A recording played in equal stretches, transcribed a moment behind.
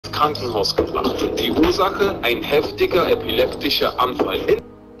Krankenhaus gebracht. Die Ursache? Ein heftiger epileptischer Anfall.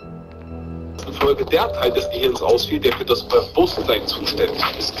 Infolge der Teil des Gehirns ausfiel, der für das Bewusstsein zuständig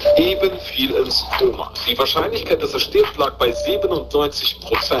ist. Eben fiel ins Koma. Die Wahrscheinlichkeit, dass er stirbt, lag bei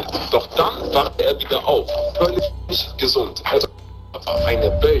 97%. Doch dann wachte er wieder auf, völlig gesund. Also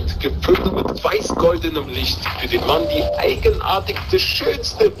eine Welt gefüllt mit weiß-goldenem Licht. Für den Mann die eigenartigste,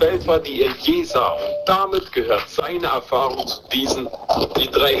 schönste Welt war, die er je sah. Und damit gehört seine Erfahrung zu diesen, die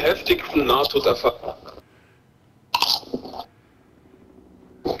 3 heftigsten Nahtoderfahrungen.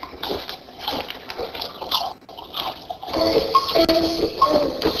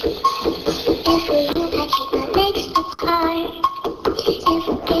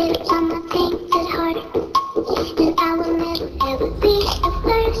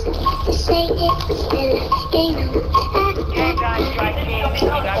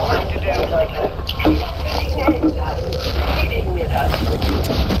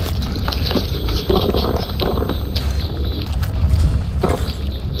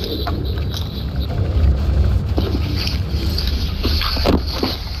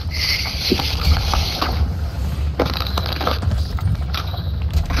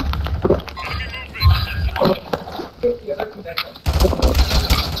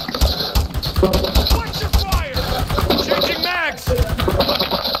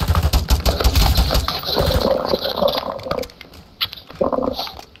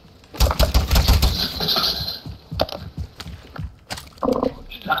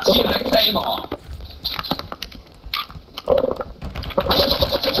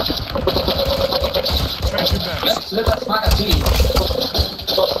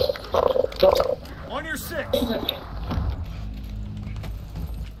 On your 6.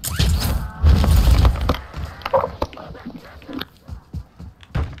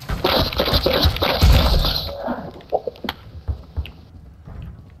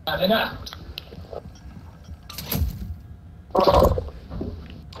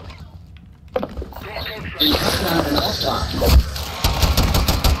 Ich habe einen Auftrag.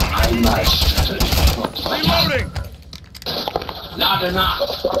 Einmal Reloading! Lade nach!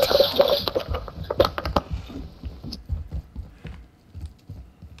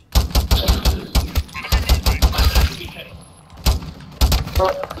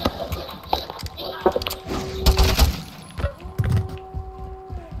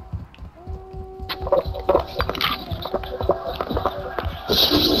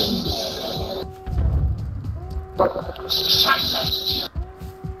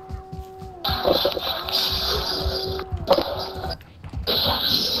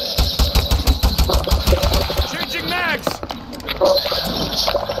 Changing mags!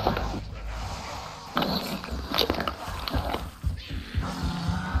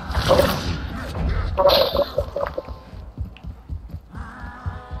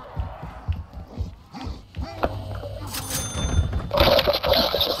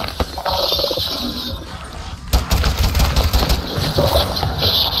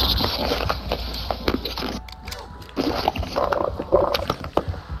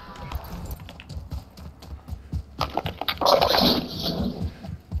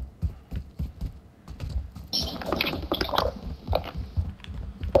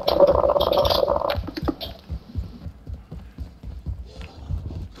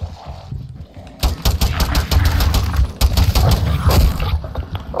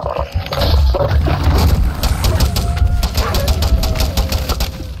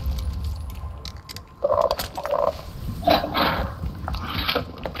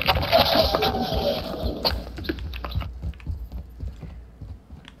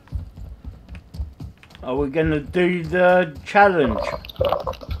 Are we gonna do the challenge?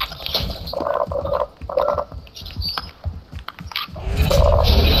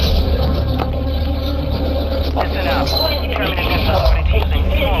 Listen up. Terminus is already using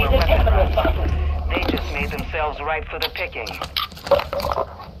smaller weapons. They just made themselves ripe for the picking.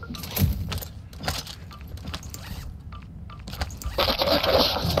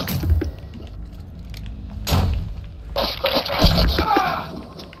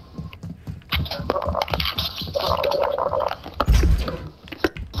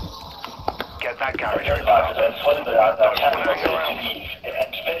 Get that garbage.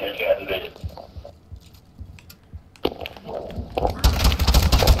 entwendet werden will.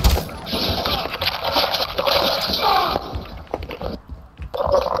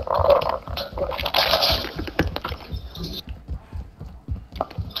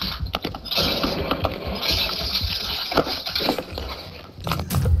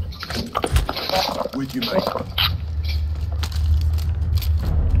 With you, mate.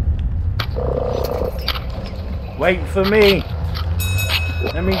 Wait for me.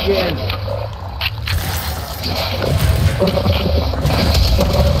 Let me get in.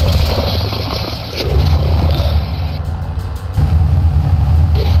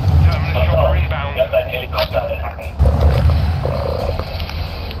 Terminus chopper inbound. Lass einen Helikopter attacken.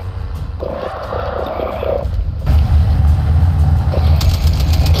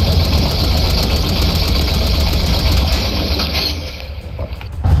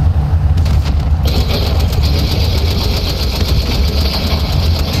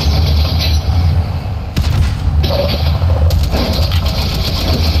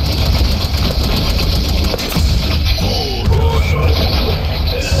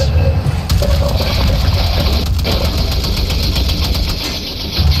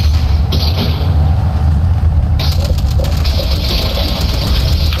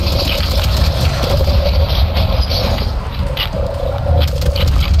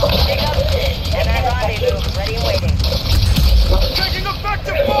 Taking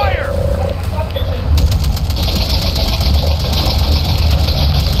effective fire!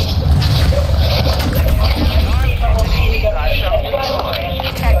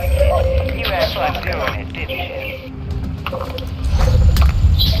 You asked like doing it, didn't you?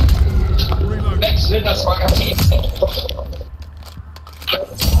 Wechsel das Magazin.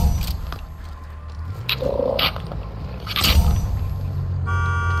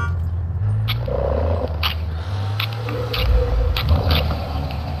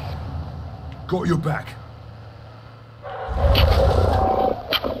 Got your back.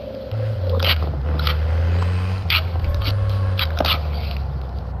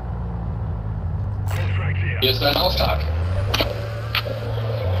 Hier ist dein Auftrag.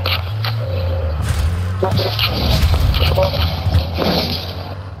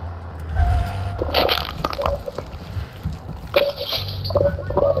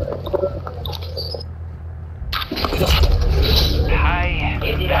 High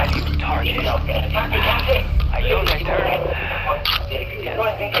value target. I know that turn.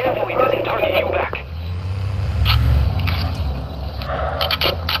 Be careful he doesn't target you back.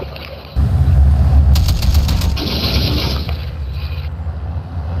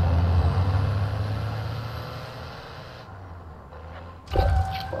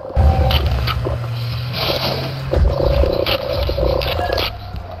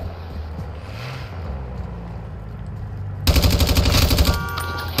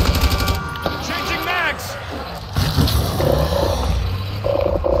 Changing mags!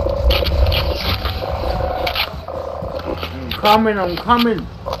 I'm coming.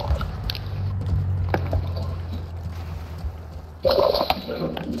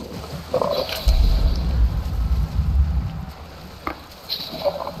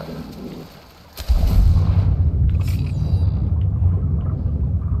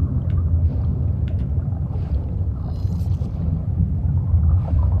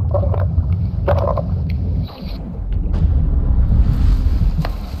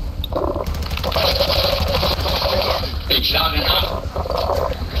 Ich lade nach.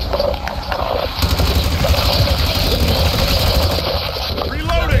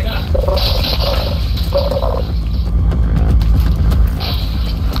 Reloading!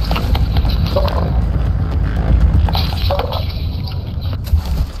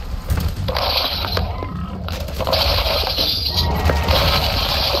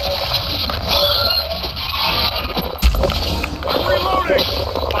 I'm reloading!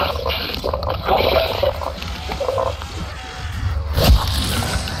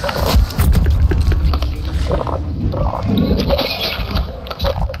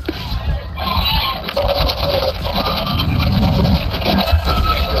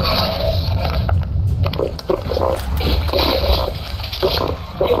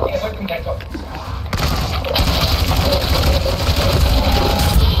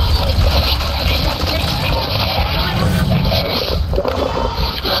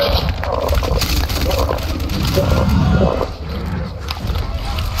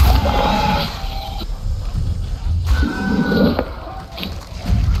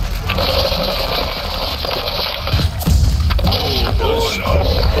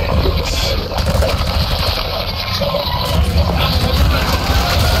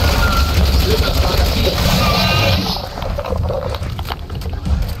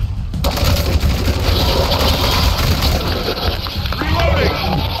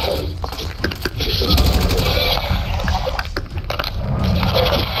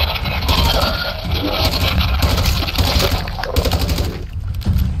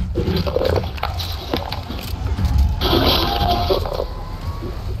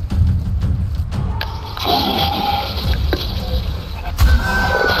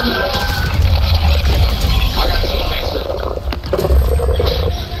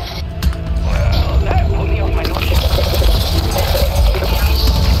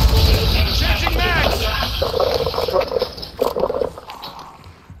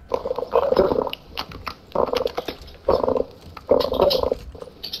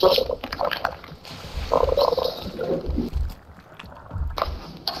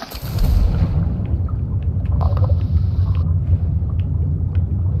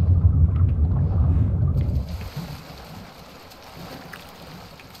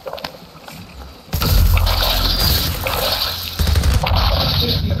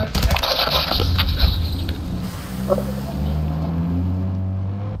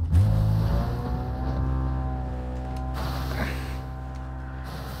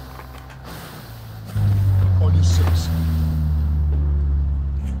 basics.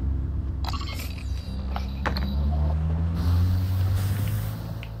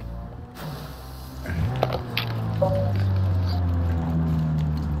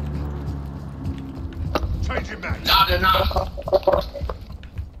 Changing mag. Not enough.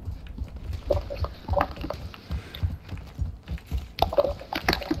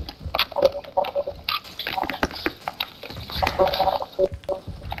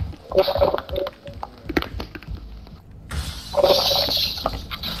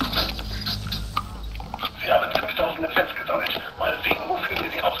 Sie haben 5000 Cents gesammelt. Mal sehen, wofür Sie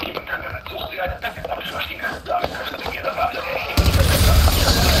sie ausgeben können. Suchen Sie eine Backup-Maschine. Damit können Sie Ihre Ware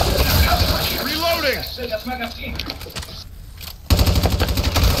Reloading! Das Magazin.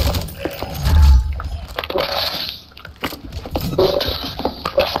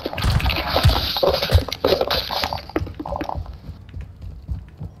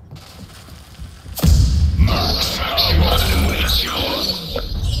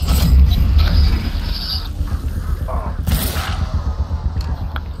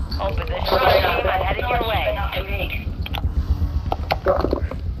 Hold position. I'm headed your way.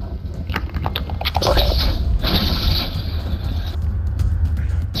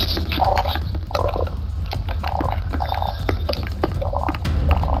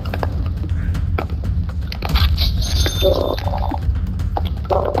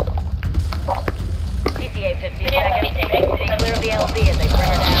 PCA 15 seconds. Clear the LZ as they bring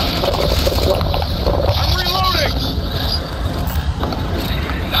her down. I'm reloading!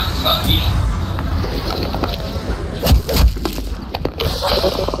 Das war ich.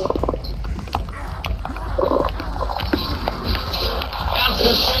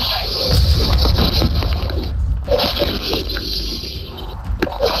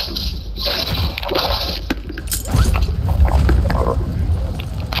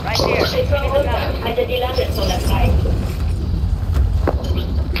 Right there. Halte die Ladezone frei.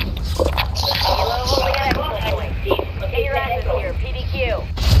 Hello, holding at exfil point. Get your asses here. PDQ.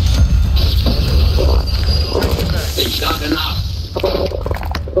 Ich lade nach.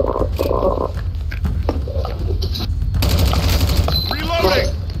 Reloading!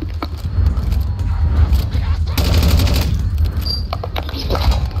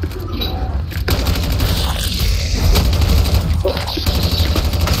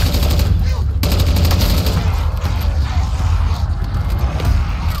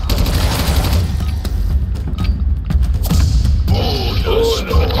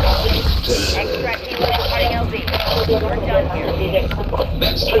 Extract team is departing LZ. We're done here.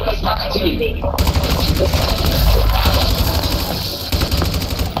 Wechsel das Magazin.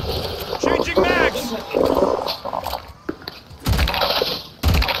 Changing mags!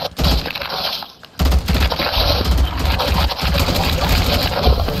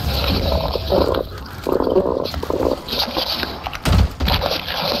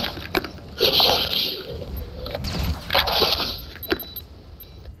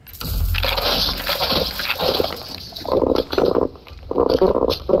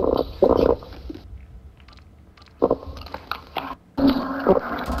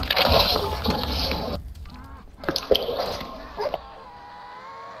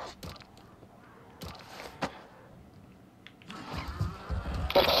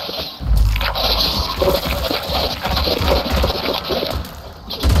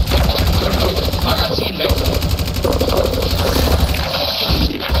 Magazin wechseln.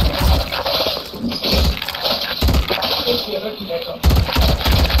 Ist hier Rückendeckung.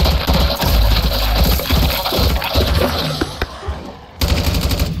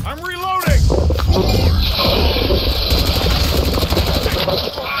 I'm reloading!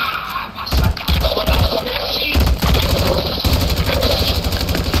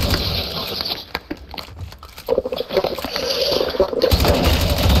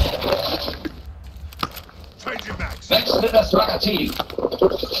 Changing mags. Wechsle das Magazin.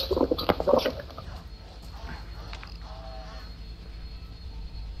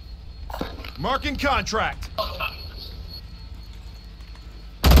 Marking contract.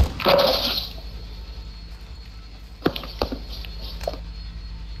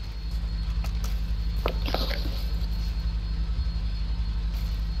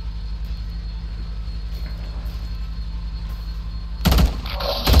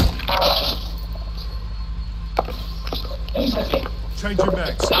 Changing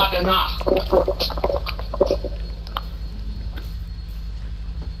mags. Lade nach.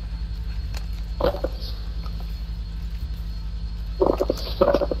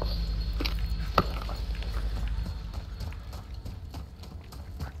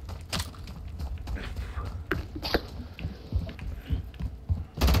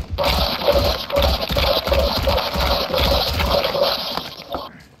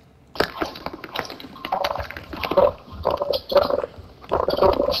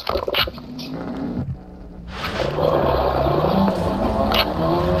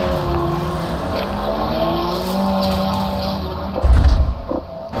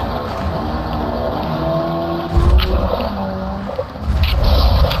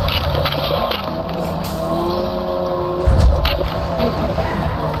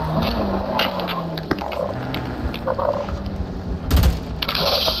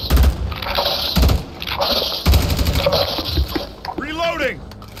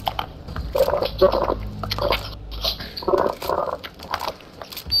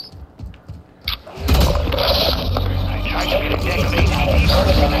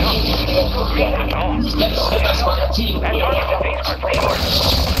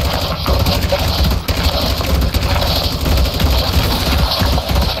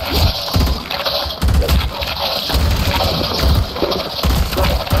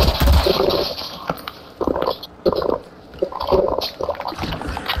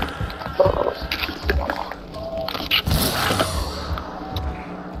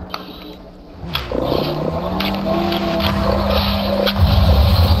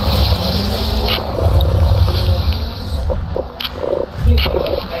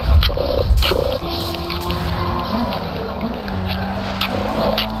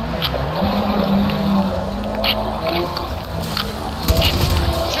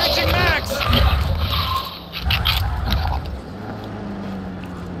 Changing mags!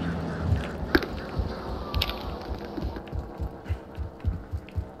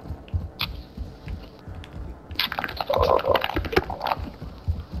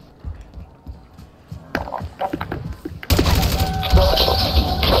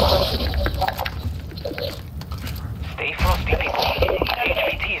 Stay frosty, people.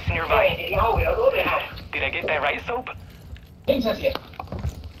 HVT is nearby. Did I get that right, Soap? Hinter dir.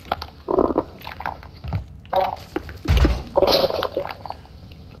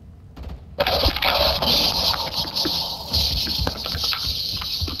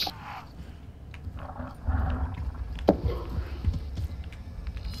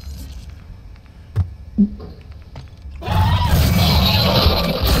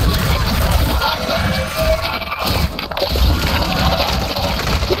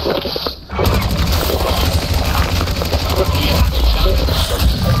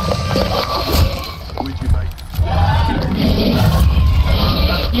 With you, mate.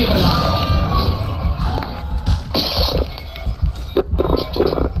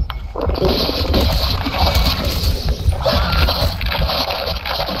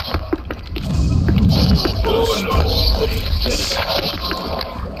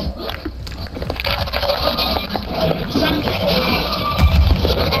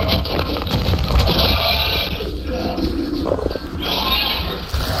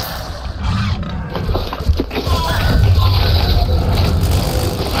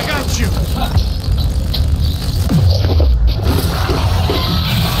 I got you!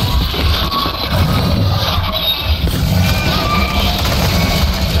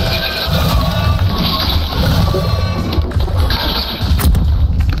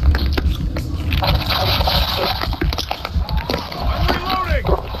 I'm reloading!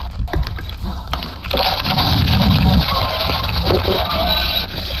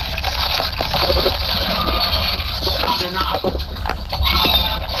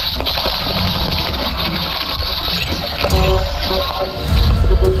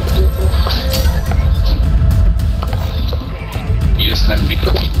 Hier ist ein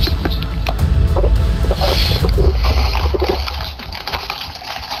Mikro.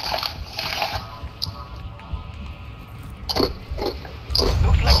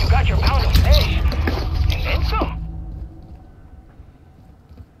 Looks like you got your pound of flesh. And then some.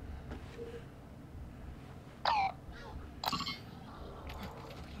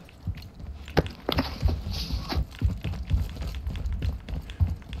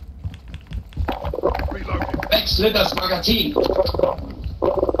 Reloading. Wechsle das Magazin.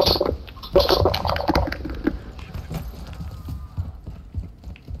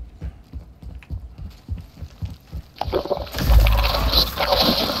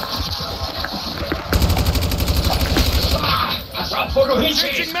 Pass auf, wo du Changing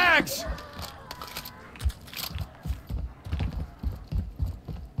hinschießt. mags!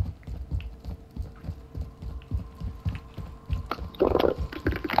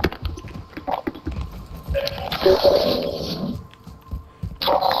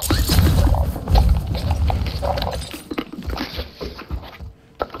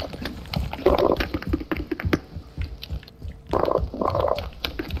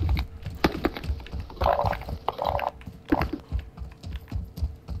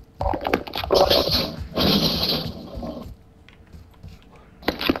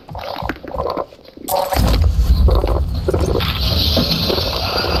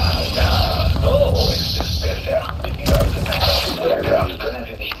 Oh, es ist perfekt.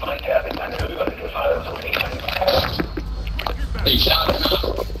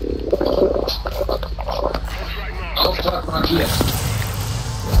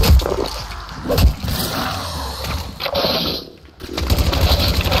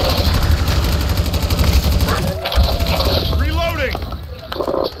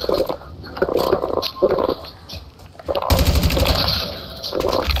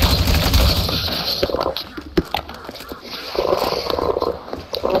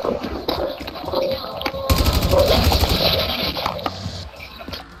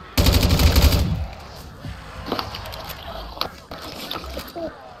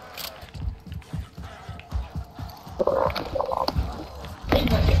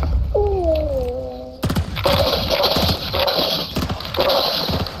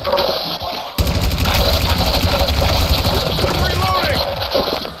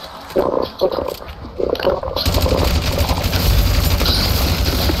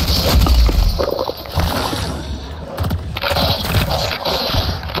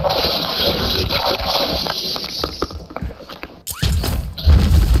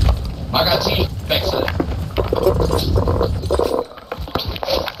 Magazin wechseln.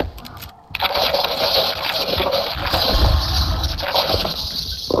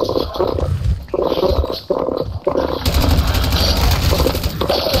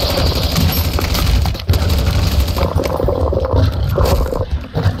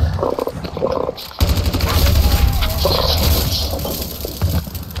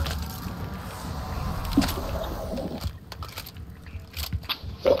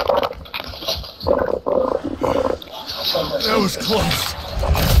 That was close.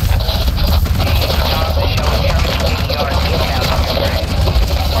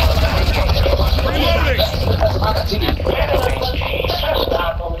 Reloading!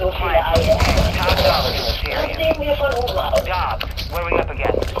 Dobbs, where are we up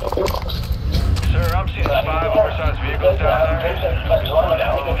against? Sir, I'm seeing 5 oversized vehicles down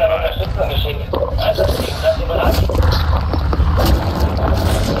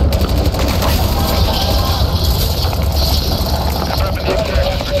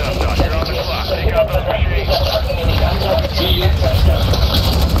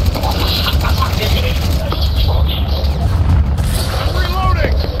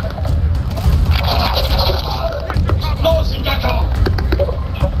Reloading! Los in Deckung!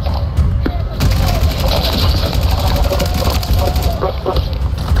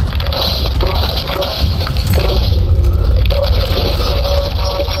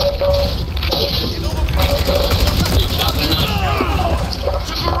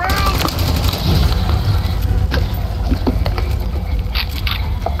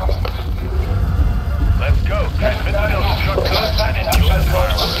 Let's go. Transmit the Delta truck code and fuel and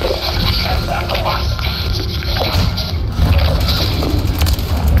fireworks.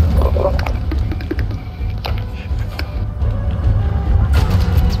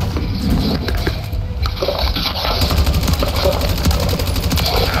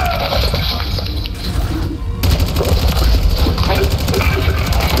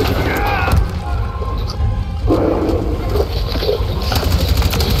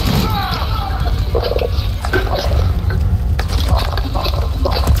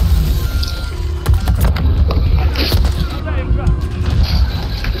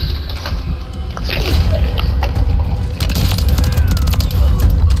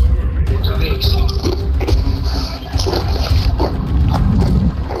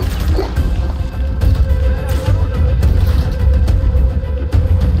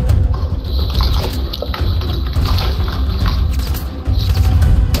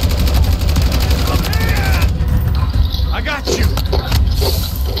 I got you!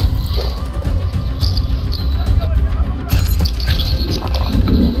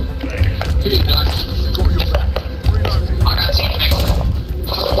 Vielen Dank. Magazin wechseln.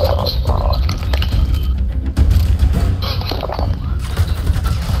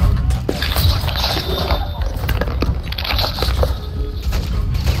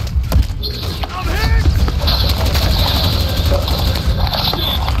 I'm hit!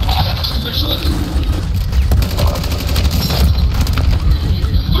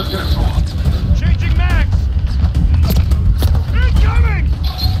 Changing mags! Incoming!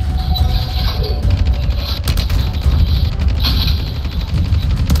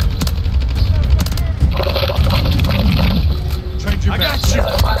 Changing mags! I got you!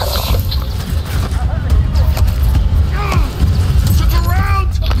 Took a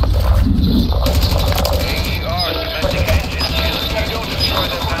round! AER, domestic engines. If you don't destroy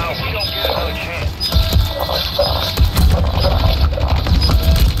them now, we don't get another chance.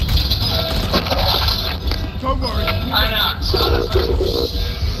 Don't worry. Einer.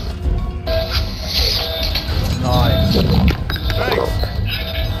 Nice. Thanks.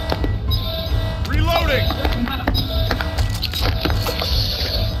 Reloading!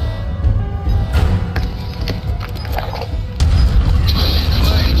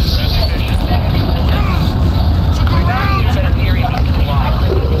 Took a round! Better theory needs to lie.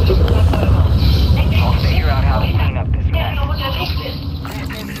 I'll figure out how to clean up this mess.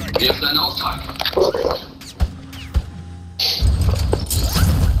 Erst ein Auftrag.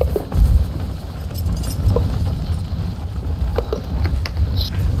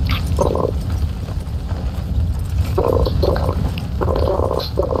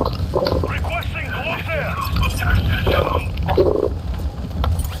 Requesting close air!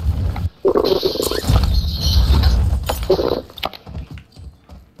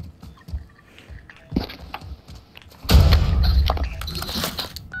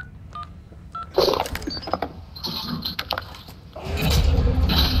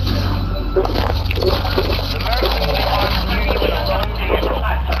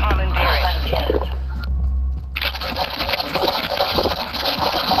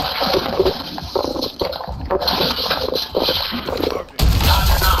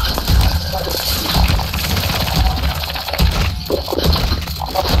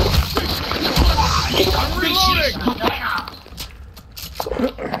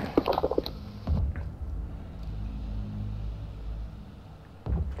 Miller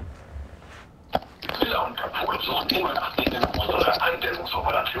und Capone suchen immer nach denen, um unsere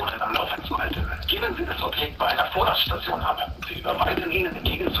Eindämmungsoperationen am Laufen zu halten. Geben Sie das Objekt bei einer Vorratsstation ab. Sie überweisen Ihnen im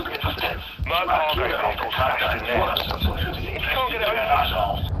Gegenzug etwas Geld. Ich markiere auf der Karte eine Vorratsstation für Sie. Ich in der Garage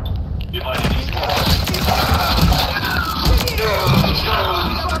auf. Wir wollen diesen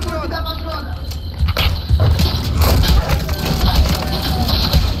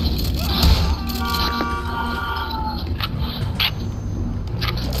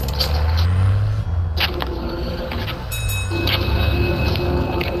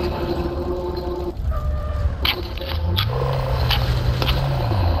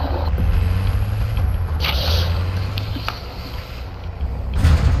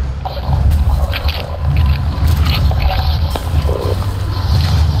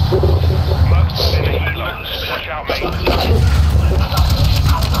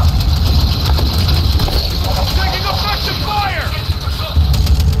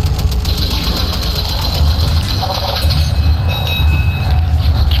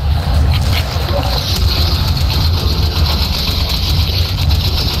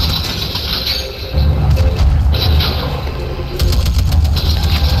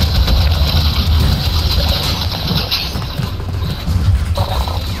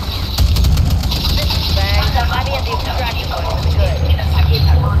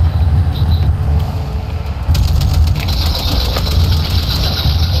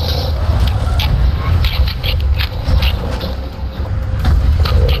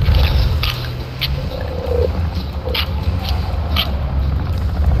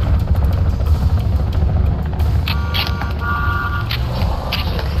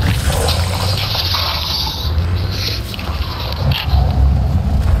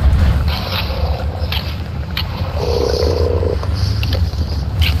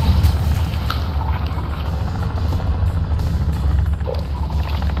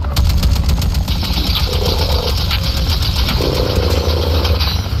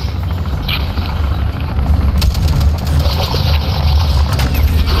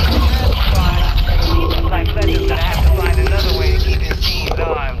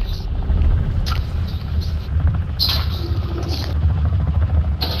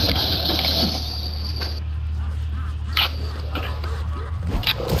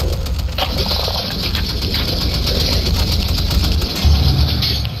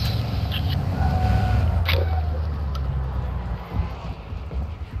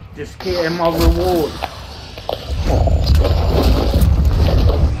Just getting my reward.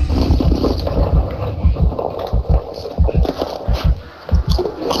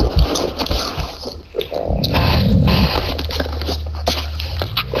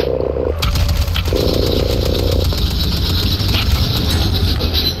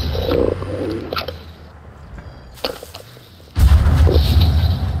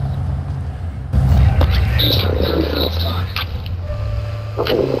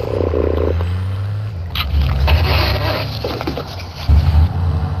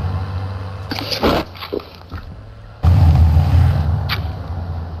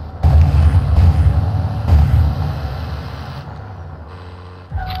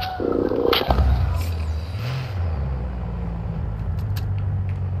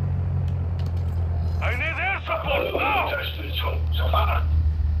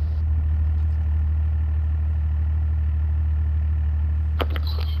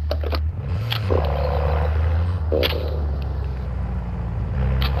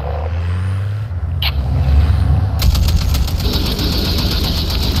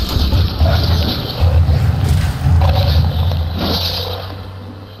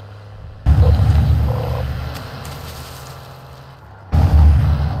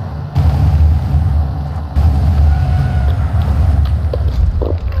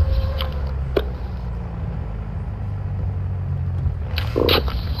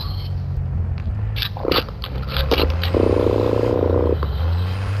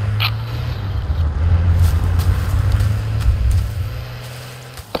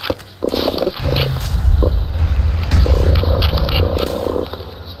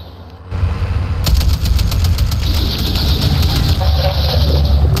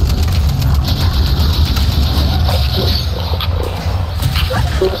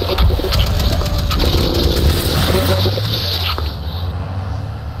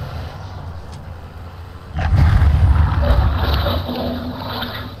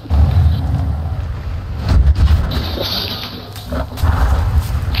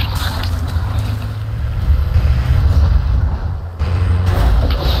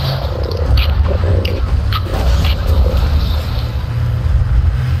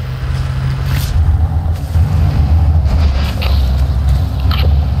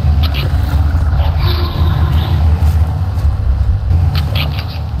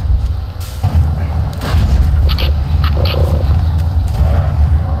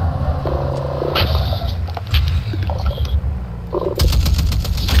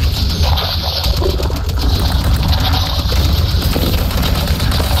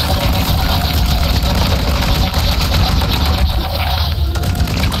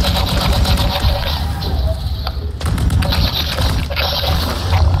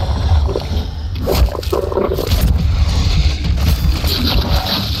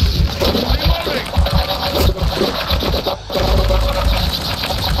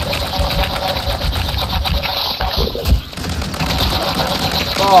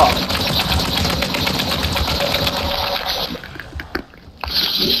 Fuck.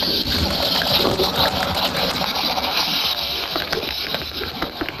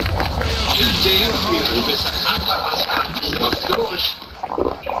 Du bist ein anderer. Was los?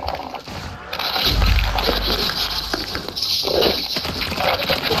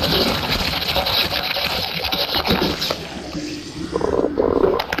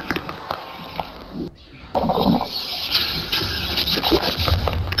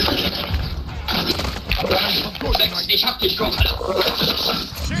 Ich hab dich gehört.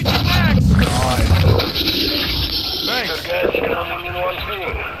 Change your flags! Thanks.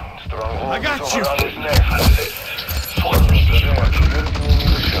 I got you.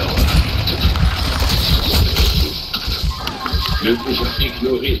 Glücklicher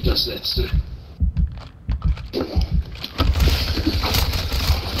ignoriert das Letzte.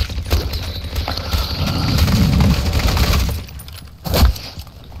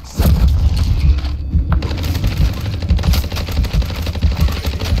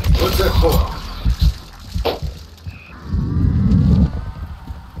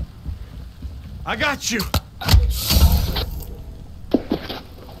 I got you.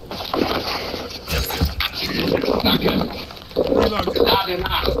 Danke. Reload. Lade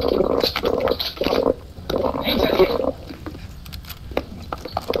nach. Hinter dir.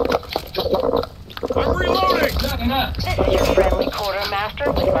 I'm reloading. Lade nach. This is your friendly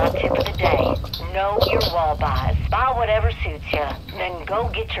quartermaster with my tip of the day. Know your wall buys. Buy whatever suits you. Then go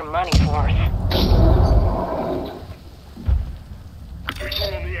get your money's worth.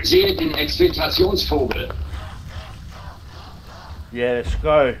 Sehe den Exfiltrationsvogel. Yeah, let's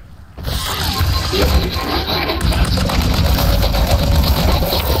go.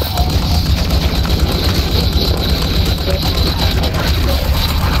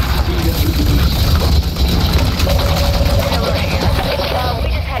 We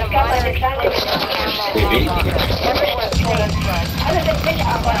just had a minor explosion in the ammo office. Everyone's staying put. Alles ist sicher,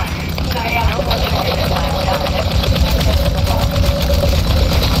 aber naja. No one can do this last time.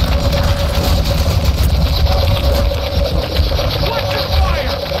 Watch your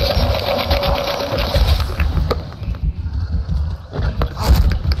fire!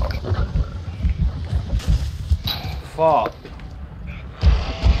 Fuck.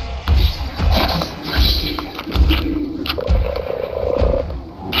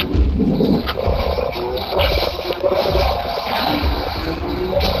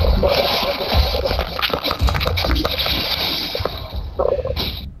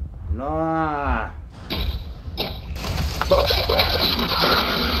 Nah.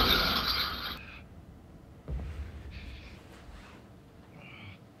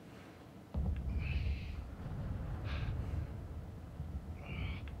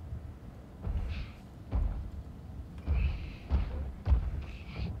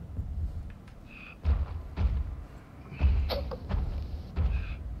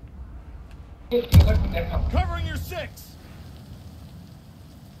 Covering your six.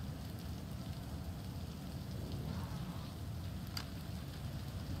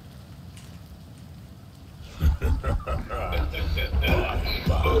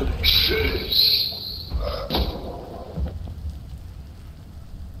 Tschüss.